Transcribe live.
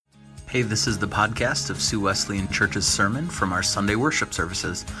Hey, this is the podcast of Sioux Wesleyan Church's sermon from our Sunday worship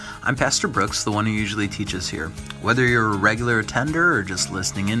services. I'm Pastor Brooks, the one who usually teaches here. Whether you're a regular attender or just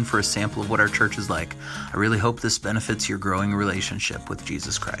listening in for a sample of what our church is like, I really hope this benefits your growing relationship with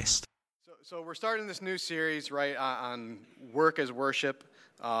Jesus Christ. So we're starting this new series, right, on work as worship.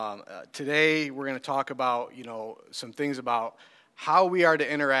 Today we're going to talk about, some things about how we are to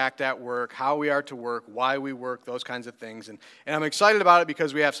interact at work, how we are to work, why we work, those kinds of things. And I'm excited about it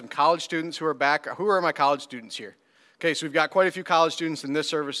because we have some college students who are back. Who are my college students here? Okay, so we've got quite a few college students in this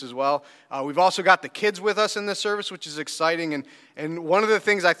service as well. We've also got the kids with us in this service, which is exciting. And one of the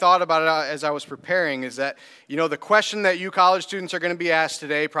things I thought about as I was preparing is that, the question that you college students are going to be asked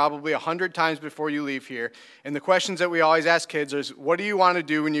today probably 100 times before you leave here, and the questions that we always ask kids is, what do you want to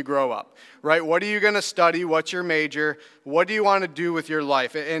do when you grow up, right? What are you going to study? What's your major? What do you want to do with your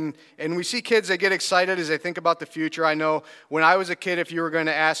life? And we see kids that get excited as they think about the future. I know when I was a kid, if you were going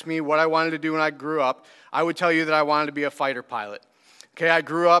to ask me what I wanted to do when I grew up, I would tell you that I wanted to be a fighter pilot. Okay, I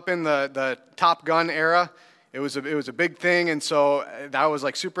grew up in the Top Gun era. It was a big thing, and so I was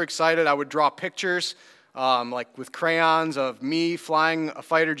like super excited. I would draw pictures, like with crayons of me flying a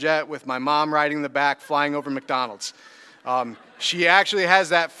fighter jet with my mom riding in the back, flying over McDonald's. She actually has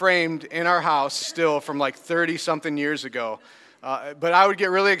that framed in our house still from like 30-something years ago. But I would get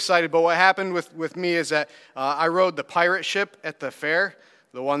really excited. But what happened with me is that I rode the pirate ship at the fair,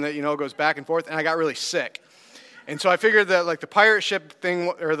 the one that, goes back and forth, and I got really sick. And so I figured that like the pirate ship thing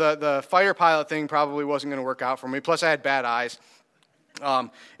or the fighter pilot thing probably wasn't going to work out for me. Plus I had bad eyes.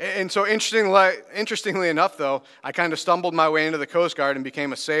 And so interestingly enough, though, I kind of stumbled my way into the Coast Guard and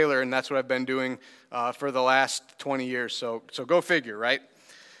became a sailor, and that's what I've been doing for the last 20 years. So go figure, right?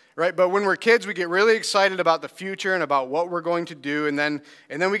 Right, but when we're kids, we get really excited about the future and about what we're going to do, and then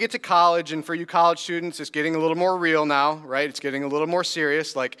we get to college, and for you college students, it's getting a little more real now, right? It's getting a little more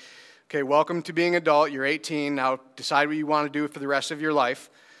serious, like, okay, welcome to being adult, you're 18, now decide what you want to do for the rest of your life,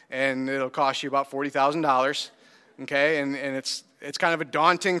 and it'll cost you about $40,000, okay? And it's kind of a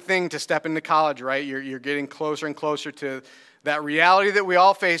daunting thing to step into college, right? You're getting closer and closer to that reality that we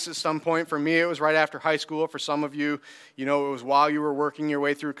all face at some point. For me, it was right after high school. For some of you, it was while you were working your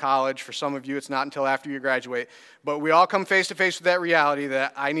way through college. For some of you, it's not until after you graduate. But we all come face to face with that reality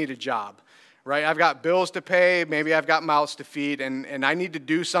that I need a job, right? I've got bills to pay, maybe I've got mouths to feed, and I need to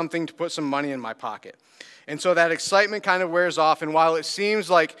do something to put some money in my pocket. And so that excitement kind of wears off, and while it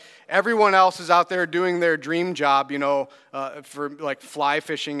seems like everyone else is out there doing their dream job, for like fly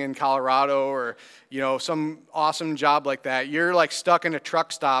fishing in Colorado or, some awesome job like that, you're like stuck in a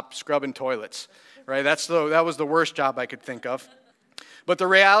truck stop scrubbing toilets, right? That was the worst job I could think of. But the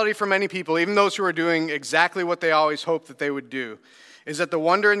reality for many people, even those who are doing exactly what they always hoped that they would do, is that the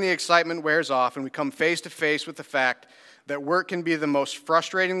wonder and the excitement wears off, and we come face to face with the fact that work can be the most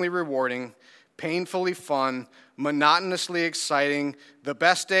frustratingly rewarding, painfully fun, monotonously exciting, the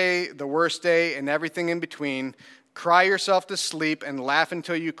best day, the worst day, and everything in between, cry yourself to sleep and laugh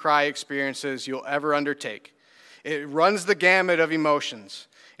until you cry experiences you'll ever undertake. It runs the gamut of emotions.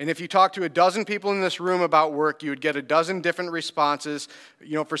 And if you talk to a dozen people in this room about work, you would get a dozen different responses.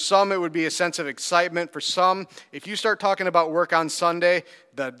 For some, it would be a sense of excitement. For some, if you start talking about work on Sunday,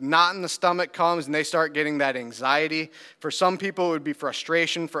 the knot in the stomach comes and they start getting that anxiety. For some people, it would be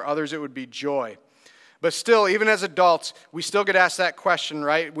frustration. For others, it would be joy. But still, even as adults, we still get asked that question,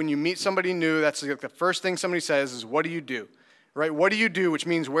 right? When you meet somebody new, that's like the first thing somebody says is, what do you do? Right? What do you do? Which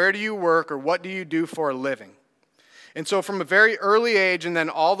means, where do you work or what do you do for a living? And so from a very early age and then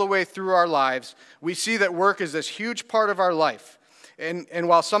all the way through our lives, we see that work is this huge part of our life. And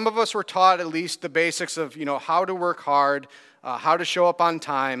while some of us were taught at least the basics of, how to work hard, how to show up on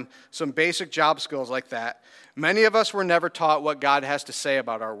time, some basic job skills like that, many of us were never taught what God has to say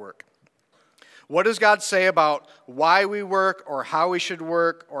about our work. What does God say about why we work or how we should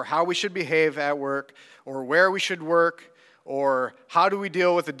behave at work or where we should work? Or how do we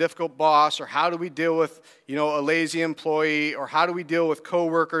deal with a difficult boss? Or how do we deal with, a lazy employee? Or how do we deal with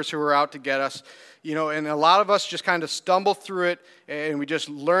coworkers who are out to get us? And a lot of us just kind of stumble through it and we just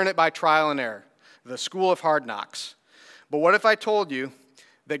learn it by trial and error. The school of hard knocks. But what if I told you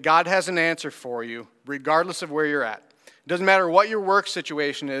that God has an answer for you regardless of where you're at? It doesn't matter what your work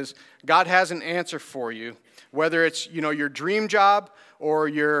situation is, God has an answer for you. Whether it's, your dream job or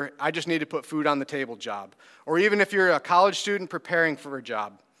your I just need to put food on the table job. Or even if you're a college student preparing for a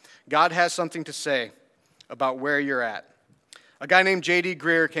job, God has something to say about where you're at. A guy named J.D.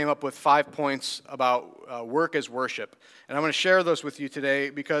 Greer came up with 5 points about work as worship. And I'm going to share those with you today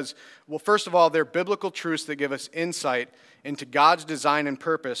because, well, first of all, they're biblical truths that give us insight into God's design and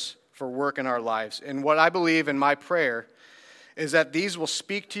purpose for work in our lives. And what I believe in my prayer is that these will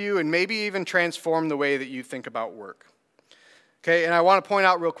speak to you and maybe even transform the way that you think about work. Okay, and I want to point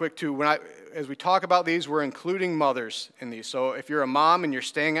out real quick too, as we talk about these, we're including mothers in these. So if you're a mom and you're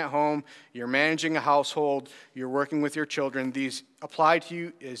staying at home, you're managing a household, you're working with your children, these apply to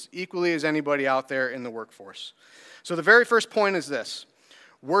you as equally as anybody out there in the workforce. So the very first point is this: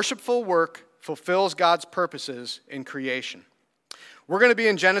 worshipful work fulfills God's purposes in creation. We're going to be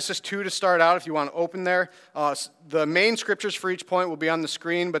in Genesis 2 to start out if you want to open there. The main scriptures for each point will be on the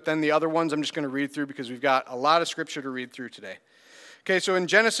screen, but then the other ones I'm just going to read through because we've got a lot of scripture to read through today. Okay, so in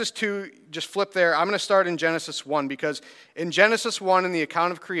Genesis 2, just flip there. I'm going to start in Genesis 1 because in Genesis 1, in the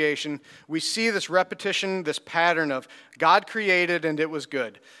account of creation, we see this repetition, this pattern of God created and it was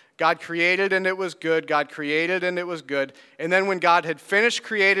good. God created and it was good. God created and it was good. And then when God had finished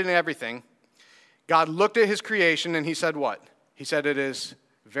creating everything, God looked at his creation and he said what? He said it is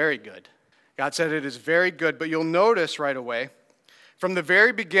very good. God said it is very good. But you'll notice right away, from the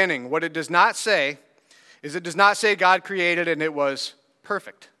very beginning, what it does not say is it does not say God created and it was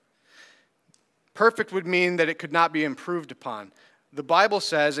perfect. Perfect would mean that it could not be improved upon. The Bible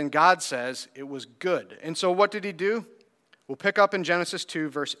says and God says it was good. And so what did he do? We'll pick up in Genesis 2,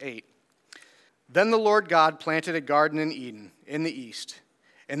 verse 8. Then the Lord God planted a garden in Eden in the east,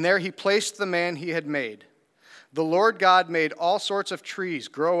 and there he placed the man he had made. The Lord God made all sorts of trees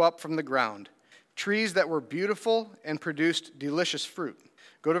grow up from the ground, trees that were beautiful and produced delicious fruit.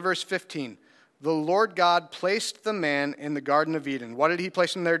 Go to verse 15. The Lord God placed the man in the Garden of Eden. What did he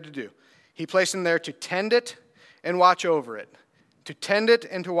place him there to do? He placed him there to tend it and watch over it. To tend it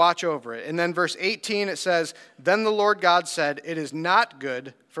and to watch over it. And then verse 18 it says, Then the Lord God said, It is not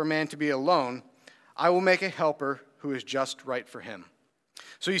good for man to be alone. I will make a helper who is just right for him.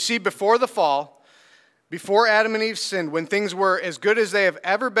 So you see, before the fall, before Adam and Eve sinned, when things were as good as they have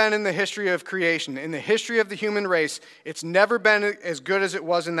ever been in the history of creation, in the history of the human race, it's never been as good as it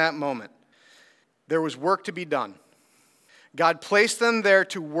was in that moment. There was work to be done. God placed them there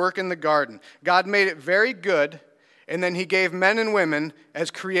to work in the garden. God made it very good, and then he gave men and women, as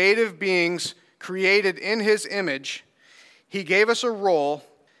creative beings created in his image, he gave us a role,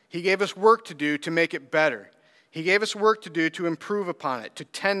 he gave us work to do to make it better. He gave us work to do to improve upon it, to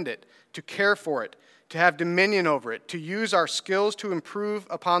tend it, to care for it, to have dominion over it, to use our skills to improve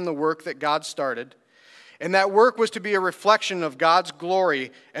upon the work that God started. And that work was to be a reflection of God's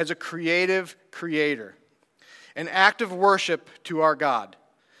glory as a creative creator, an act of worship to our God.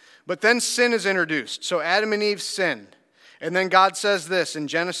 But then sin is introduced. So Adam and Eve sinned. And then God says this in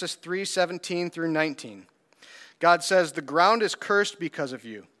Genesis 3:17 through 19. God says, The ground is cursed because of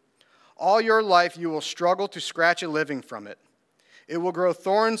you. All your life you will struggle to scratch a living from it. It will grow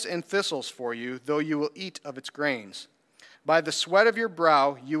thorns and thistles for you, though you will eat of its grains. By the sweat of your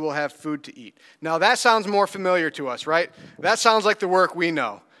brow, you will have food to eat. Now that sounds more familiar to us, right? That sounds like the work we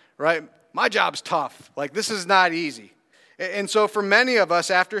know, right? My job's tough. Like, this is not easy. And so for many of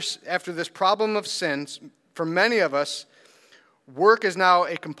us, after this problem of sins, for many of us, work is now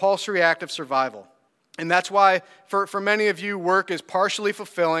a compulsory act of survival. And that's why, for many of you, work is partially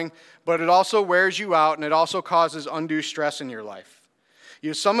fulfilling, but it also wears you out, and it also causes undue stress in your life.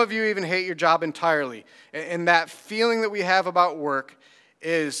 Some of you even hate your job entirely. And that feeling that we have about work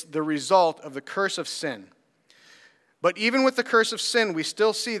is the result of the curse of sin. But even with the curse of sin, we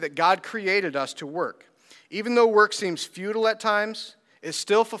still see that God created us to work. Even though work seems futile at times, it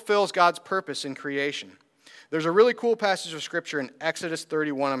still fulfills God's purpose in creation. There's a really cool passage of Scripture in Exodus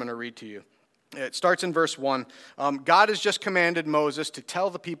 31 I'm going to read to you. It starts in verse 1. God has just commanded Moses to tell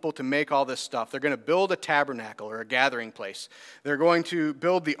the people to make all this stuff. They're going to build a tabernacle or a gathering place. They're going to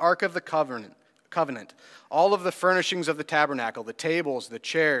build the Ark of the Covenant, all of the furnishings of the tabernacle, the tables, the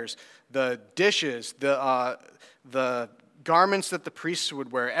chairs, the dishes, the garments that the priests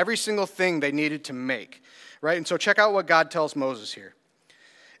would wear, every single thing they needed to make. Right? And so check out what God tells Moses here.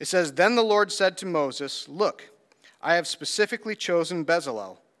 It says, Then the Lord said to Moses, Look, I have specifically chosen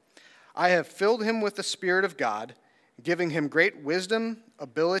Bezalel. I have filled him with the Spirit of God, giving him great wisdom,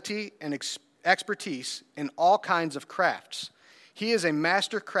 ability, and expertise in all kinds of crafts. He is a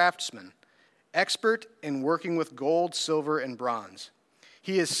master craftsman, expert in working with gold, silver, and bronze.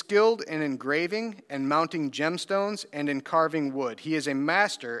 He is skilled in engraving and mounting gemstones and in carving wood. He is a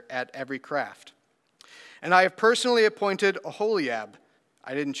master at every craft. And I have personally appointed Aholiab,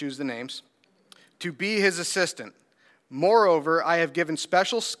 I didn't choose the names, to be his assistant. Moreover, I have given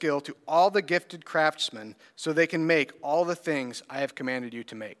special skill to all the gifted craftsmen so they can make all the things I have commanded you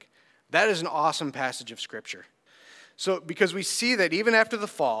to make. That is an awesome passage of Scripture. So, because we see that even after the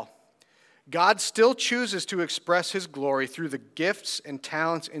fall, God still chooses to express his glory through the gifts and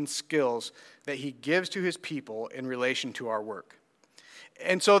talents and skills that he gives to his people in relation to our work.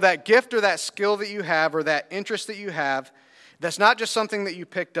 And so that gift or that skill that you have or that interest that you have, that's not just something that you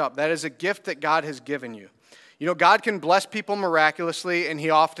picked up. That is a gift that God has given you. You know, God can bless people miraculously, and he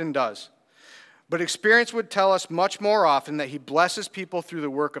often does. But experience would tell us much more often that he blesses people through the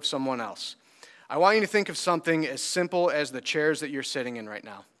work of someone else. I want you to think of something as simple as the chairs that you're sitting in right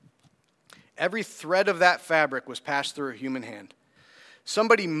now. Every thread of that fabric was passed through a human hand.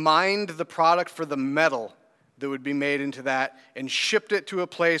 Somebody mined the product for the metal that would be made into that and shipped it to a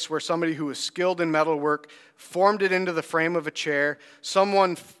place where somebody who was skilled in metalwork formed it into the frame of a chair.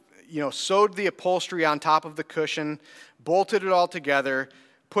 Someone, sewed the upholstery on top of the cushion, bolted it all together,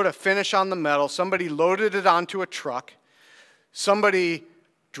 put a finish on the metal. Somebody loaded it onto a truck. Somebody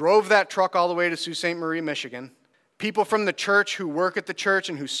drove that truck all the way to Sault Ste. Marie, Michigan. People from the church who work at the church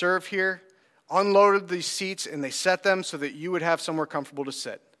and who serve here unloaded these seats and they set them so that you would have somewhere comfortable to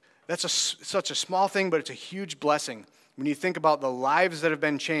sit. That's such a small thing, but it's a huge blessing when you think about the lives that have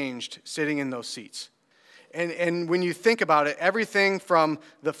been changed sitting in those seats. And when you think about it, everything from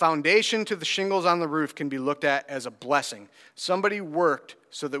the foundation to the shingles on the roof can be looked at as a blessing. Somebody worked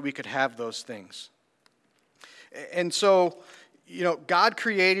so that we could have those things. And so, God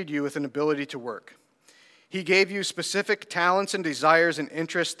created you with an ability to work. He gave you specific talents and desires and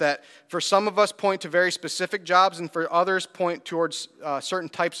interests that for some of us point to very specific jobs and for others point towards certain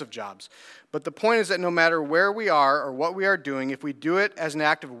types of jobs. But the point is that no matter where we are or what we are doing, if we do it as an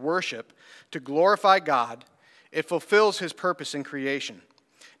act of worship to glorify God, it fulfills his purpose in creation.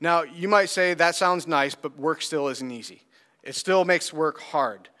 Now, you might say that sounds nice, but work still isn't easy. It still makes work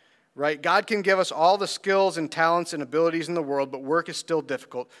hard. Right? God can give us all the skills and talents and abilities in the world, but work is still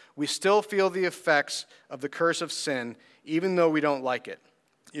difficult. We still feel the effects of the curse of sin, even though we don't like it.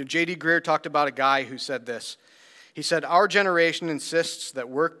 J.D. Greear talked about a guy who said this. He said, "Our generation insists that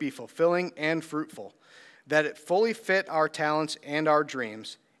work be fulfilling and fruitful, that it fully fit our talents and our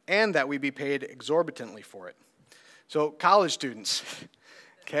dreams, and that we be paid exorbitantly for it." So, college students,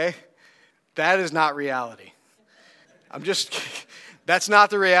 okay, that is not reality. That's not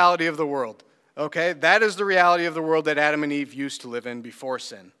the reality of the world, okay? That is the reality of the world that Adam and Eve used to live in before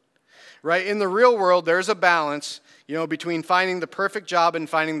sin, right? In the real world, there's a balance, between finding the perfect job and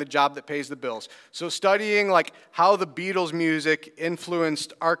finding the job that pays the bills. So studying like how the Beatles' music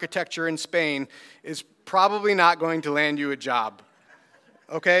influenced architecture in Spain is probably not going to land you a job,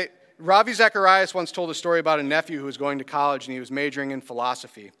 okay? Ravi Zacharias once told a story about a nephew who was going to college and he was majoring in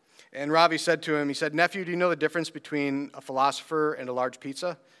philosophy. And Ravi said to him, he said, "Nephew, do you know the difference between a philosopher and a large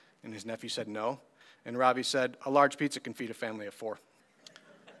pizza?" And his nephew said, "No." And Ravi said, "A large pizza can feed a family of 4.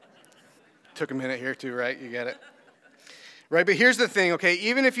 Took a minute here too, right? You get it? Right, but here's the thing, okay?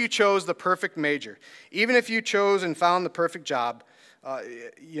 Even if you chose the perfect major, even if you chose and found the perfect job,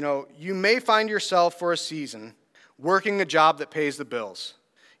 you may find yourself for a season working a job that pays the bills.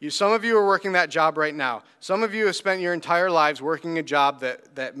 Some of you are working that job right now. Some of you have spent your entire lives working a job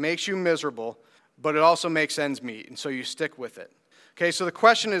that makes you miserable, but it also makes ends meet, and so you stick with it. Okay, so the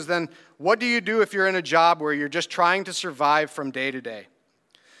question is then, what do you do if you're in a job where you're just trying to survive from day to day?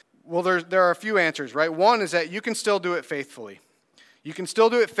 Well, there are a few answers, right? One is that you can still do it faithfully. You can still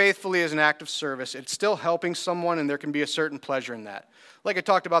do it faithfully as an act of service. It's still helping someone, and there can be a certain pleasure in that. Like I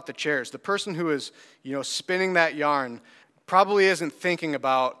talked about the chairs. The person who is, spinning that yarn probably isn't thinking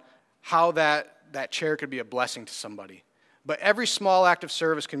about how that chair could be a blessing to somebody. But every small act of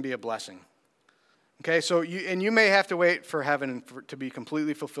service can be a blessing. Okay, so you may have to wait for heaven to be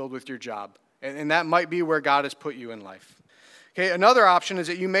completely fulfilled with your job. And that might be where God has put you in life. Okay, another option is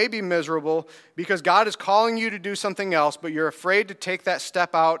that you may be miserable because God is calling you to do something else, but you're afraid to take that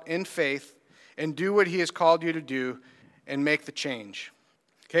step out in faith and do what he has called you to do and make the change.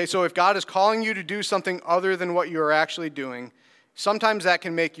 Okay, so if God is calling you to do something other than what you are actually doing, sometimes that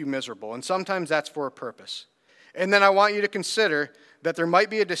can make you miserable, and sometimes that's for a purpose. And then I want you to consider that there might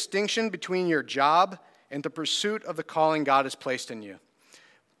be a distinction between your job and the pursuit of the calling God has placed in you.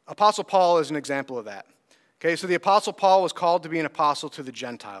 Apostle Paul is an example of that. Okay, so the Apostle Paul was called to be an apostle to the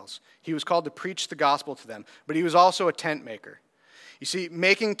Gentiles. He was called to preach the gospel to them, but he was also a tent maker. You see,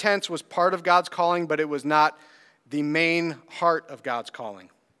 making tents was part of God's calling, but it was not the main heart of God's calling.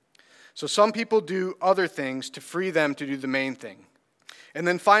 So some people do other things to free them to do the main thing. And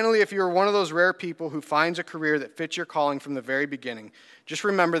then finally, if you're one of those rare people who finds a career that fits your calling from the very beginning, just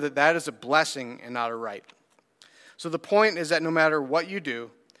remember that that is a blessing and not a right. So the point is that no matter what you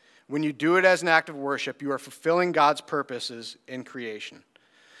do, when you do it as an act of worship, you are fulfilling God's purposes in creation.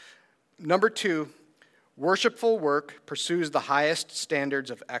 Number 2, worshipful work pursues the highest standards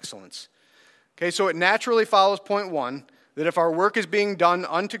of excellence. Okay, so it naturally follows point 1, that if our work is being done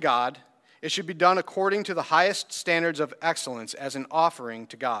unto God, It should be done according to the highest standards of excellence as an offering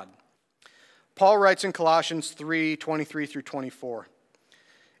to God. Paul writes in Colossians 3:23 through 24.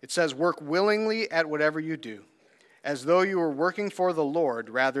 It says, "Work willingly at whatever you do, as though you were working for the Lord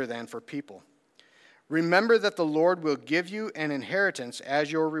rather than for people. Remember that the Lord will give you an inheritance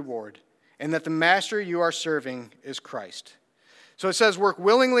as your reward, and that the master you are serving is Christ." So it says, work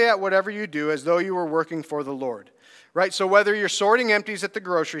willingly at whatever you do as though you were working for the Lord. Right? So whether you're sorting empties at the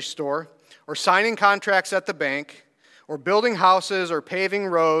grocery store, or signing contracts at the bank, or building houses, or paving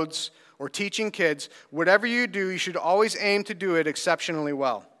roads, or teaching kids, whatever you do, you should always aim to do it exceptionally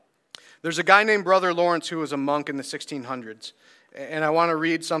well. There's a guy named Brother Lawrence who was a monk in the 1600s, and I want to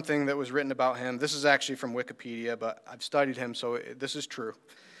read something that was written about him. This is actually from Wikipedia, but I've studied him, so this is true.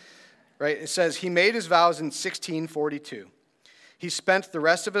 Right? It says, he made his vows in 1642. He spent the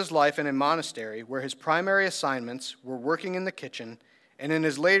rest of his life in a monastery where his primary assignments were working in the kitchen and in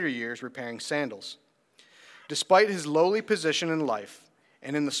his later years repairing sandals. Despite his lowly position in life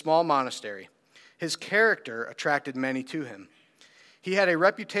and in the small monastery, his character attracted many to him. He had a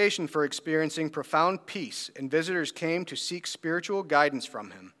reputation for experiencing profound peace, and visitors came to seek spiritual guidance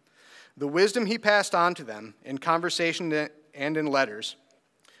from him. The wisdom he passed on to them in conversation and in letters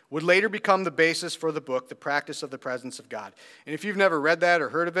would later become the basis for the book, The Practice of the Presence of God. And if you've never read that or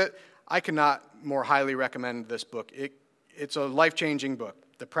heard of it, I cannot more highly recommend this book. It's a life-changing book,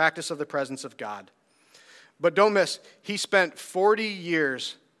 The Practice of the Presence of God. But don't miss, he spent 40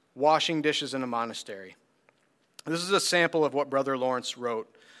 years washing dishes in a monastery. This is a sample of what Brother Lawrence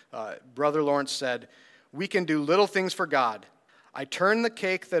wrote. Brother Lawrence said, "We can do little things for God. I turn the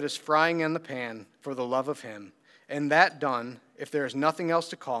cake that is frying in the pan for the love of him, and that done, if there is nothing else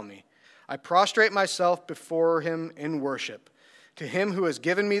to call me, I prostrate myself before him in worship, to him who has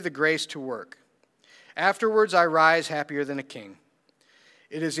given me the grace to work. Afterwards I rise happier than a king.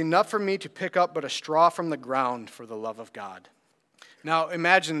 It is enough for me to pick up but a straw from the ground for the love of God." Now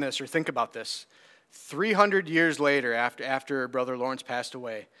imagine this, or think about this. 300 years later, after Brother Lawrence passed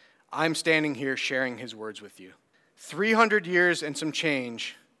away, I'm standing here sharing his words with you. 300 years and some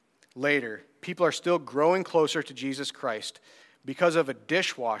change later, people are still growing closer to Jesus Christ because of a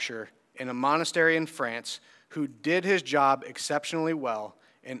dishwasher in a monastery in France who did his job exceptionally well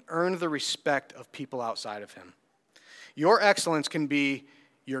and earned the respect of people outside of him. Your excellence can be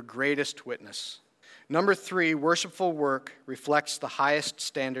your greatest witness. Number 3, worshipful work reflects the highest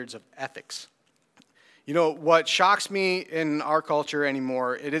standards of ethics. You know, what shocks me in our culture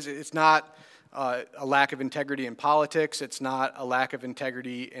anymore, it's not a lack of integrity in politics. It's not a lack of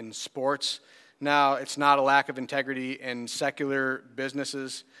integrity in sports. Now, it's not a lack of integrity in secular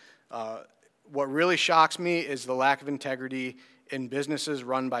businesses. What really shocks me is the lack of integrity in businesses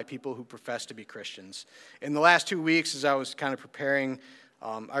run by people who profess to be Christians. In the last 2 weeks, as I was kind of preparing,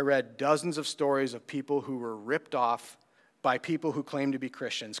 I read dozens of stories of people who were ripped off by people who claim to be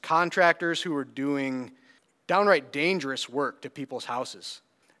Christians. Contractors who were doing downright dangerous work to people's houses,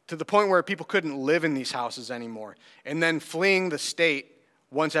 to the point where people couldn't live in these houses anymore, and then fleeing the state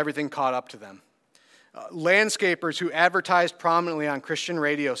once everything caught up to them. Landscapers who advertised prominently on Christian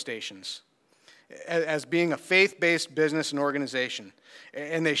radio stations as being a faith-based business and organization.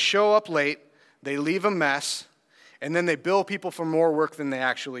 And they show up late, they leave a mess, and then they bill people for more work than they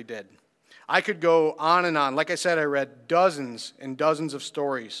actually did. I could go on and on. Like I said, I read dozens and dozens of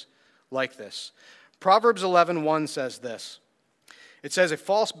stories like this. Proverbs 11:1 says this. It says, "A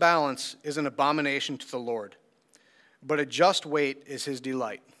false balance is an abomination to the Lord, but a just weight is his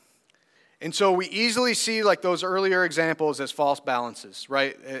delight." And so we easily see like those earlier examples as false balances,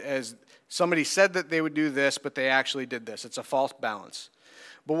 right? As somebody said that they would do this, but they actually did this. It's a false balance.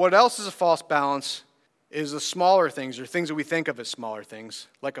 But what else is a false balance is the smaller things, or things that we think of as smaller things,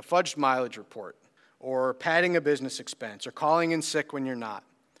 like a fudged mileage report, or padding a business expense, or calling in sick when you're not,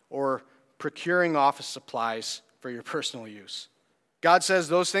 or procuring office supplies for your personal use. God says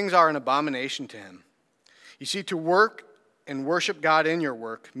those things are an abomination to him. You see, to work and worship God in your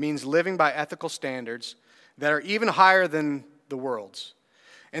work means living by ethical standards that are even higher than the world's.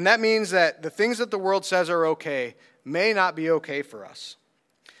 And that means that the things that the world says are okay may not be okay for us.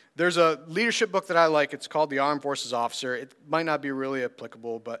 There's a leadership book that I like. It's called The Armed Forces Officer. It might not be really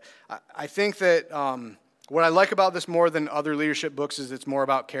applicable, but I think that what I like about this more than other leadership books is it's more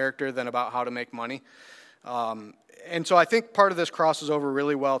about character than about how to make money. And so I think part of this crosses over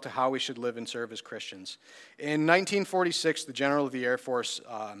really well to how we should live and serve as Christians. In 1946, the General of the Air Force,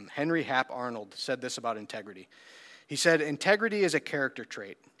 Henry Hap Arnold, said this about integrity. He said, "Integrity is a character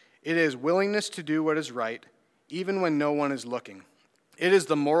trait. It is willingness to do what is right, even when no one is looking. It is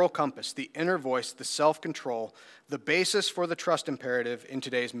the moral compass, the inner voice, the self-control, the basis for the trust imperative in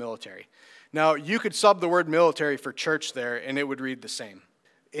today's military. Now, you could sub the word military for church there, and it would read the same.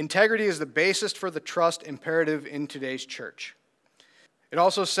 Integrity is the basis for the trust imperative in today's church. It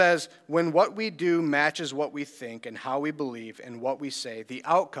also says, when what we do matches what we think and how we believe and what we say, the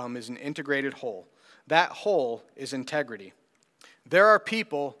outcome is an integrated whole. That whole is integrity. There are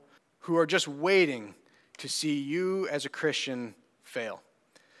people who are just waiting to see you as a Christian fail.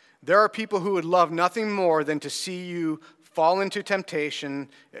 There are people who would love nothing more than to see you fall into temptation,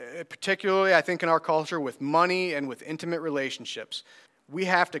 particularly, I think, in our culture with money and with intimate relationships. We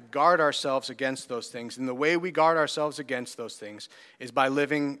have to guard ourselves against those things, and the way we guard ourselves against those things is by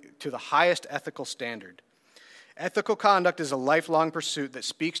living to the highest ethical standard. Ethical conduct is a lifelong pursuit that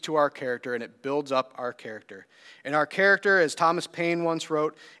speaks to our character, and it builds up our character. And our character, as Thomas Paine once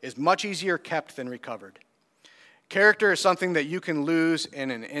wrote, is much easier kept than recovered. Character is something that you can lose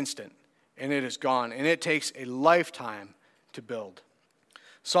in an instant, and it is gone, and it takes a lifetime to build.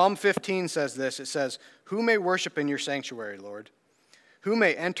 Psalm 15 says this. It says, "Who may worship in your sanctuary, Lord? Who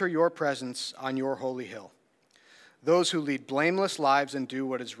may enter your presence on your holy hill? Those who lead blameless lives and do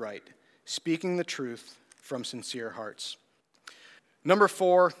what is right, speaking the truth from sincere hearts." Number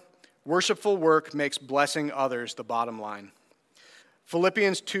 4, worshipful work makes blessing others the bottom line.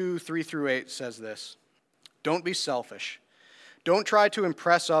 Philippians 2:3-8 says this. Don't be selfish. Don't try to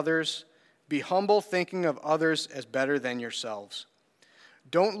impress others. Be humble, thinking of others as better than yourselves.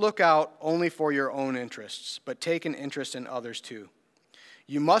 Don't look out only for your own interests, but take an interest in others too.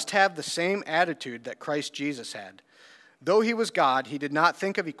 You must have the same attitude that Christ Jesus had. Though he was God, he did not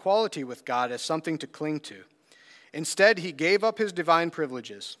think of equality with God as something to cling to. Instead, he gave up his divine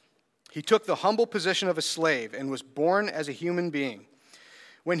privileges. He took the humble position of a slave and was born as a human being.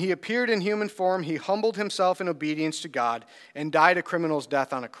 When he appeared in human form, he humbled himself in obedience to God and died a criminal's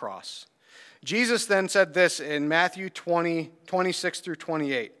death on a cross. Jesus then said this in Matthew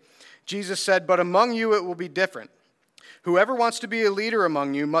 20:26-28. Jesus said, "But among you it will be different. Whoever wants to be a leader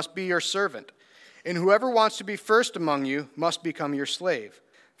among you must be your servant, and whoever wants to be first among you must become your slave.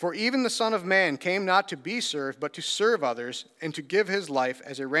 For even the Son of Man came not to be served, but to serve others, and to give his life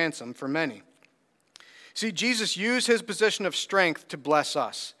as a ransom for many." See, Jesus used his position of strength to bless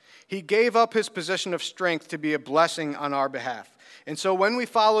us. He gave up his position of strength to be a blessing on our behalf. And so when we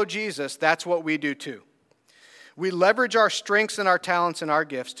follow Jesus, that's what we do too. We leverage our strengths and our talents and our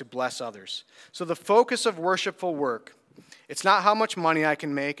gifts to bless others. So the focus of worshipful work, it's not how much money I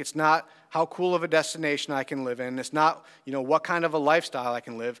can make. It's not how cool of a destination I can live in. It's not, what kind of a lifestyle I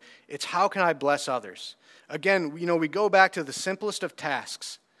can live. It's how can I bless others. Again, we go back to the simplest of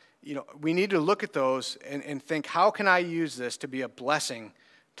tasks. We need to look at those and think, how can I use this to be a blessing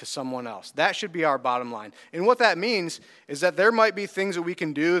to someone else? That should be our bottom line. And what that means is that there might be things that we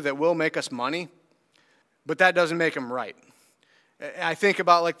can do that will make us money, but that doesn't make them right. I think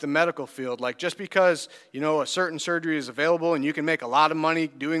about like the medical field, like just because, a certain surgery is available and you can make a lot of money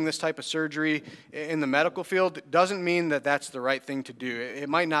doing this type of surgery in the medical field, doesn't mean that that's the right thing to do. It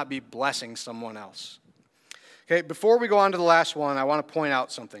might not be blessing someone else. Okay, before we go on to the last one, I want to point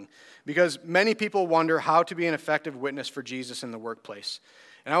out something, because many people wonder how to be an effective witness for Jesus in the workplace.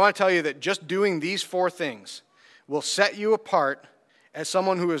 And I want to tell you that just doing these 4 things will set you apart as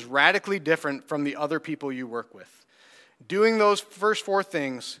someone who is radically different from the other people you work with. Doing those first 4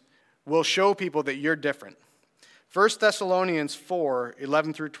 things will show people that you're different. 1 Thessalonians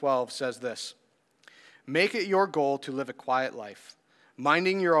 4:11-12 says this. "Make it your goal to live a quiet life,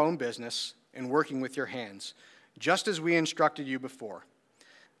 minding your own business and working with your hands, just as we instructed you before.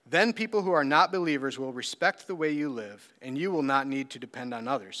 Then people who are not believers will respect the way you live, and you will not need to depend on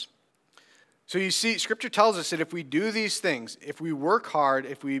others." So you see, Scripture tells us that if we do these things, if we work hard,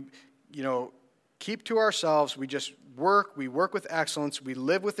 if we, keep to ourselves, we work with excellence, we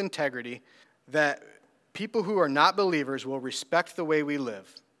live with integrity, that people who are not believers will respect the way we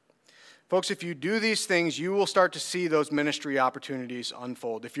live. Folks, if you do these things, you will start to see those ministry opportunities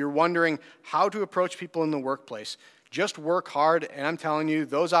unfold. If you're wondering how to approach people in the workplace, just work hard, and I'm telling you,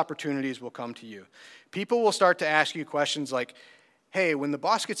 those opportunities will come to you. People will start to ask you questions like, "Hey, when the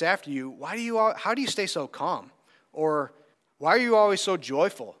boss gets after you, how do you stay so calm?" Or, "Why are you always so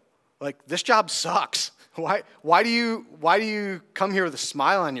joyful? Like, this job sucks. Why do you come here with a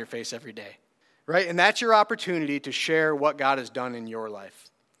smile on your face every day?" Right? And that's your opportunity to share what God has done in your life.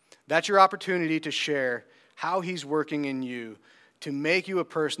 That's your opportunity to share how he's working in you to make you a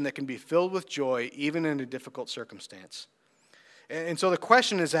person that can be filled with joy even in a difficult circumstance. And so the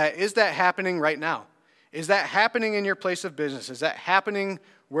question is that happening right now? Is that happening in your place of business? Is that happening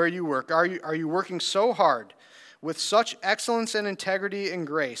where you work? Are you working so hard with such excellence and integrity and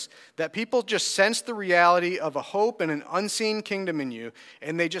grace that people just sense the reality of a hope and an unseen kingdom in you,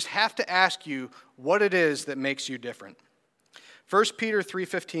 and they just have to ask you what it is that makes you different. 1 Peter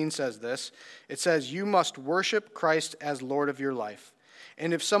 3:15 says this. It says, "You must worship Christ as Lord of your life.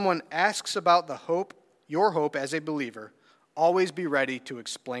 And if someone asks about your hope as a believer, always be ready to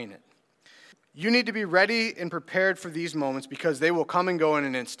explain it." You need to be ready and prepared for these moments because they will come and go in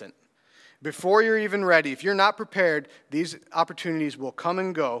an instant. Before you're even ready, if you're not prepared, these opportunities will come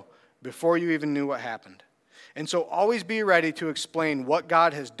and go before you even knew what happened. And so always be ready to explain what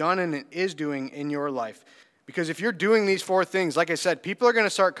God has done and is doing in your life. Because if you're doing these 4 things, like I said, people are going to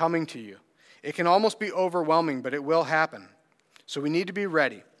start coming to you. It can almost be overwhelming, but it will happen. So we need to be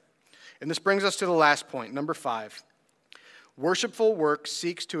ready. And this brings us to the last point, number 5. Worshipful work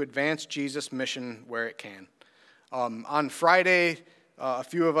seeks to advance Jesus' mission where it can. On Friday, a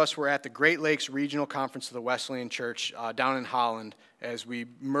few of us were at the Great Lakes Regional Conference of the Wesleyan Church down in Holland as we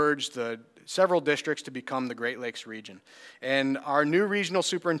merged the several districts to become the Great Lakes region. And our new regional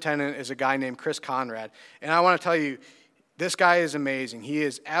superintendent is a guy named Chris Conrad. And I want to tell you, this guy is amazing. He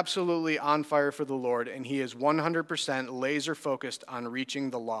is absolutely on fire for the Lord, and he is 100% laser focused on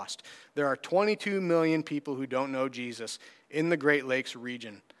reaching the lost. There are 22 million people who don't know Jesus in the Great Lakes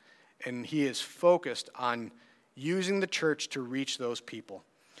region, and he is focused on using the church to reach those people.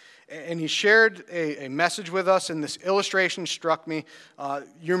 And he shared a message with us, and this illustration struck me.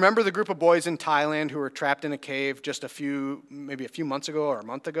 You remember the group of boys in Thailand who were trapped in a cave just maybe a few months ago or a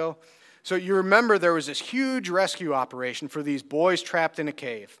month ago? So you remember there was this huge rescue operation for these boys trapped in a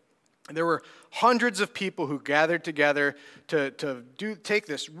cave. There were hundreds of people who gathered together to take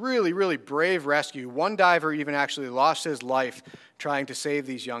this really, really brave rescue. One diver even actually lost his life trying to save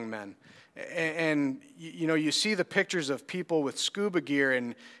these young men. And you see the pictures of people with scuba gear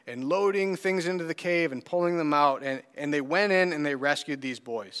and loading things into the cave and pulling them out. And they went in and they rescued these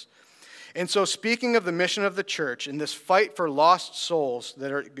boys. And so speaking of the mission of the church and this fight for lost souls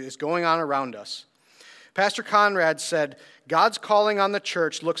that is going on around us, Pastor Conrad said, God's calling on the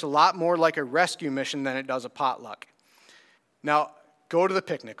church looks a lot more like a rescue mission than it does a potluck. Now, go to the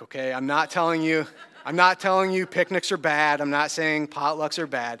picnic, okay? I'm not telling you picnics are bad. I'm not saying potlucks are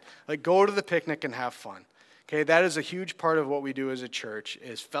bad. Like, go to the picnic and have fun. Okay, that is a huge part of what we do as a church,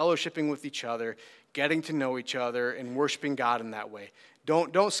 is fellowshipping with each other, getting to know each other, and worshiping God in that way.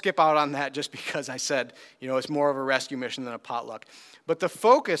 Don't skip out on that just because I said, it's more of a rescue mission than a potluck. But the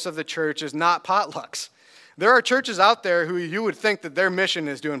focus of the church is not potlucks. There are churches out there who you would think that their mission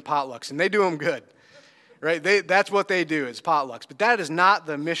is doing potlucks, and they do them good. Right? That's what they do, is potlucks. But that is not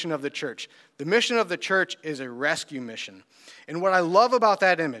the mission of the church. The mission of the church is a rescue mission. And what I love about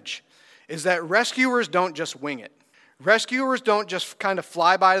that image is that rescuers don't just wing it. Rescuers don't just kind of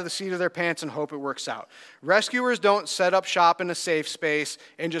fly by the seat of their pants and hope it works out. Rescuers don't set up shop in a safe space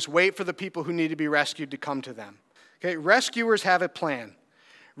and just wait for the people who need to be rescued to come to them. Okay? Rescuers have a plan.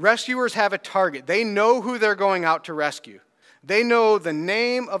 Rescuers have a target. They know who they're going out to rescue. They know the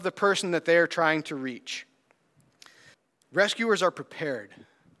name of the person that they are trying to reach. Rescuers are prepared.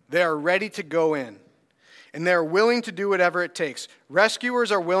 They are ready to go in. And they are willing to do whatever it takes.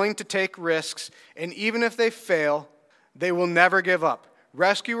 Rescuers are willing to take risks, and even if they fail, they will never give up.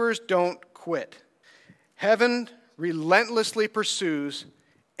 Rescuers don't quit. Heaven relentlessly pursues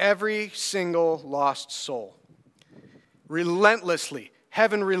every single lost soul. Relentlessly.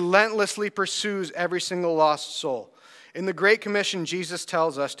 Heaven relentlessly pursues every single lost soul. In the Great Commission, Jesus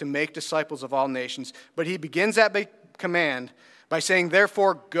tells us to make disciples of all nations, but he begins that command by saying,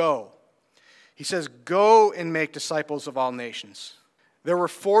 therefore, go. He says, go and make disciples of all nations. There were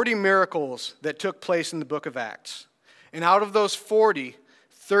 40 miracles that took place in the book of Acts. And out of those 40,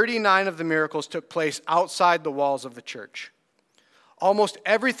 39 of the miracles took place outside the walls of the church. Almost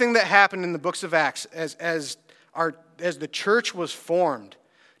everything that happened in the books of Acts as the church was formed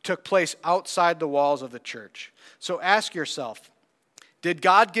took place outside the walls of the church. So ask yourself, did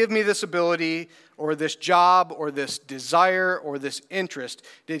God give me this ability or this job or this desire or this interest?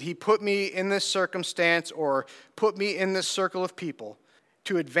 Did he put me in this circumstance or put me in this circle of people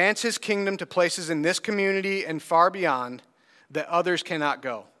to advance his kingdom to places in this community and far beyond that others cannot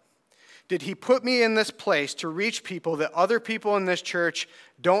go? Did he put me in this place to reach people that other people in this church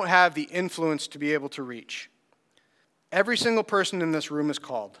don't have the influence to be able to reach? Every single person in this room is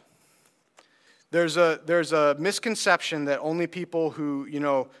called. There's a misconception that only people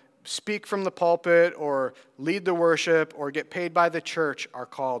who, speak from the pulpit or lead the worship or get paid by the church are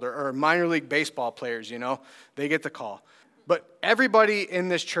called, or minor league baseball players, they get the call. But everybody in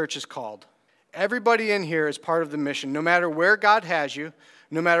this church is called. Everybody in here is part of the mission. No matter where God has you,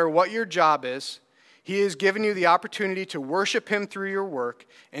 no matter what your job is, He has given you the opportunity to worship him through your work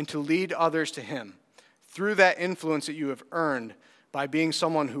and to lead others to him through that influence that you have earned by being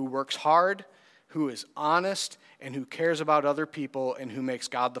someone who works hard, who is honest, and who cares about other people and who makes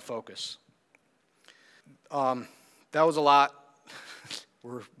God the focus. That was a lot.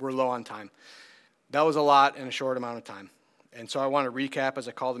 We're low on time. That was a lot in a short amount of time. And so I want to recap as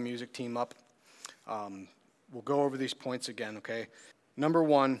I call the music team up. We'll go over these points again, okay? Number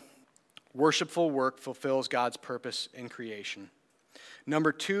 1, worshipful work fulfills God's purpose in creation.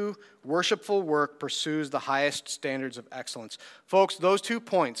 Number 2, worshipful work pursues the highest standards of excellence. Folks, those 2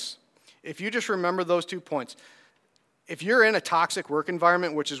 points, if you just remember those 2 points, if you're in a toxic work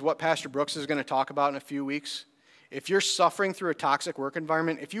environment, which is what Pastor Brooks is going to talk about in a few weeks, if you're suffering through a toxic work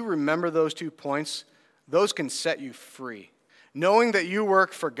environment, if you remember those 2 points, those can set you free. Knowing that you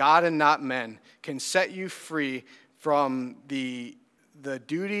work for God and not men can set you free from the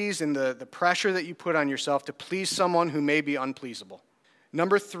duties and the pressure that you put on yourself to please someone who may be unpleasable.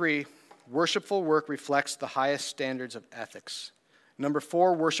 Number 3, worshipful work reflects the highest standards of ethics. Number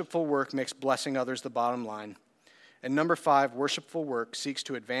 4, worshipful work makes blessing others the bottom line. And number 5, worshipful work seeks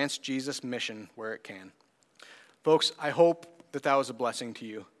to advance Jesus' mission where it can. Folks, I hope that was a blessing to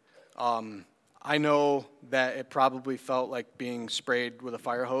you. I know that it probably felt like being sprayed with a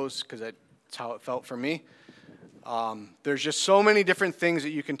fire hose because that's how it felt for me. There's just so many different things that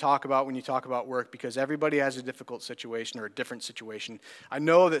you can talk about when you talk about work because everybody has a difficult situation or a different situation. I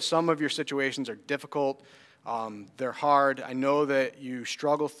know that some of your situations are difficult. They're hard. I know that you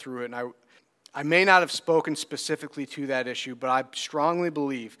struggle through it. And I may not have spoken specifically to that issue, but I strongly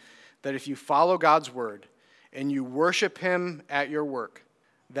believe that if you follow God's word and you worship him at your work,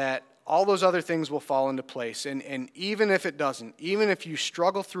 that all those other things will fall into place. And even if it doesn't, even if you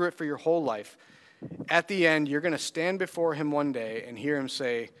struggle through it for your whole life, at the end, you're going to stand before him one day and hear him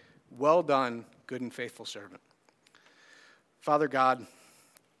say, "Well done, good and faithful servant." Father God,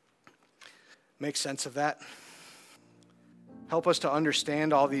 make sense of that. Help us to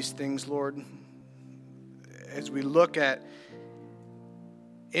understand all these things, Lord, as we look at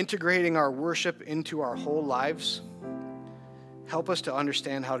integrating our worship into our whole lives. Help us to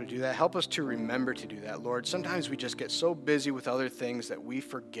understand how to do that. Help us to remember to do that, Lord. Sometimes we just get so busy with other things that we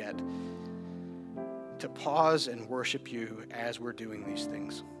forget to pause and worship you as we're doing these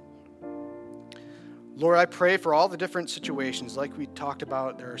things. Lord, I pray for all the different situations. Like we talked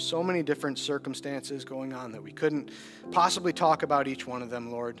about, there are so many different circumstances going on that we couldn't possibly talk about each one of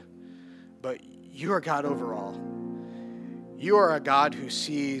them, Lord. But you are God over all. You are a God who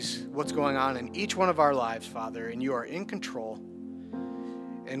sees what's going on in each one of our lives, Father, and you are in control.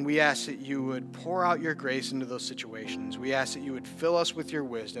 And we ask that you would pour out your grace into those situations. We ask that you would fill us with your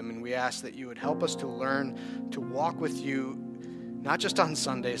wisdom, and we ask that you would help us to learn to walk with you, not just on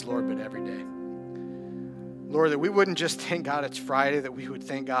Sundays, Lord, but every day. Lord, that we wouldn't just thank God it's Friday, that we would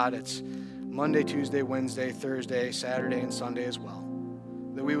thank God it's Monday, Tuesday, Wednesday, Thursday, Saturday, and Sunday as well.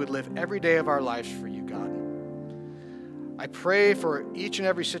 That we would live every day of our lives for you, God. I pray for each and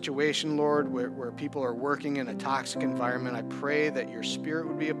every situation, Lord, where people are working in a toxic environment. I pray that your Spirit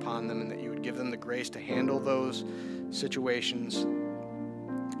would be upon them and that you would give them the grace to handle those situations.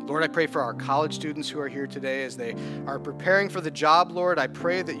 Lord, I pray for our college students who are here today as they are preparing for the job, Lord. I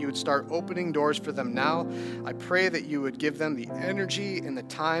pray that you would start opening doors for them now. I pray that you would give them the energy and the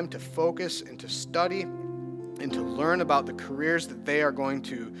time to focus and to study and to learn about the careers that they are going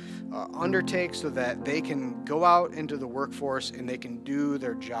to undertake so that they can go out into the workforce and they can do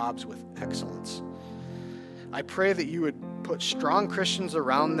their jobs with excellence. I pray that you would put strong Christians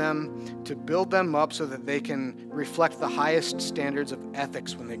around them to build them up so that they can reflect the highest standards of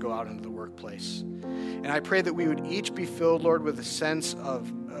ethics when they go out into the workplace. And I pray that we would each be filled, Lord, with a sense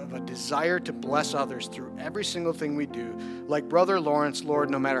of a desire to bless others through every single thing we do. Like Brother Lawrence, Lord,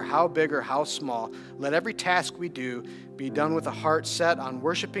 no matter how big or how small, let every task we do be done with a heart set on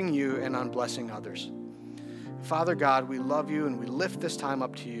worshiping you and on blessing others. Father God, we love you and we lift this time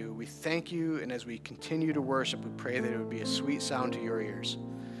up to you. We thank you, and as we continue to worship, we pray that it would be a sweet sound to your ears.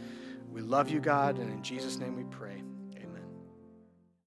 We love you, God, and in Jesus' name we pray.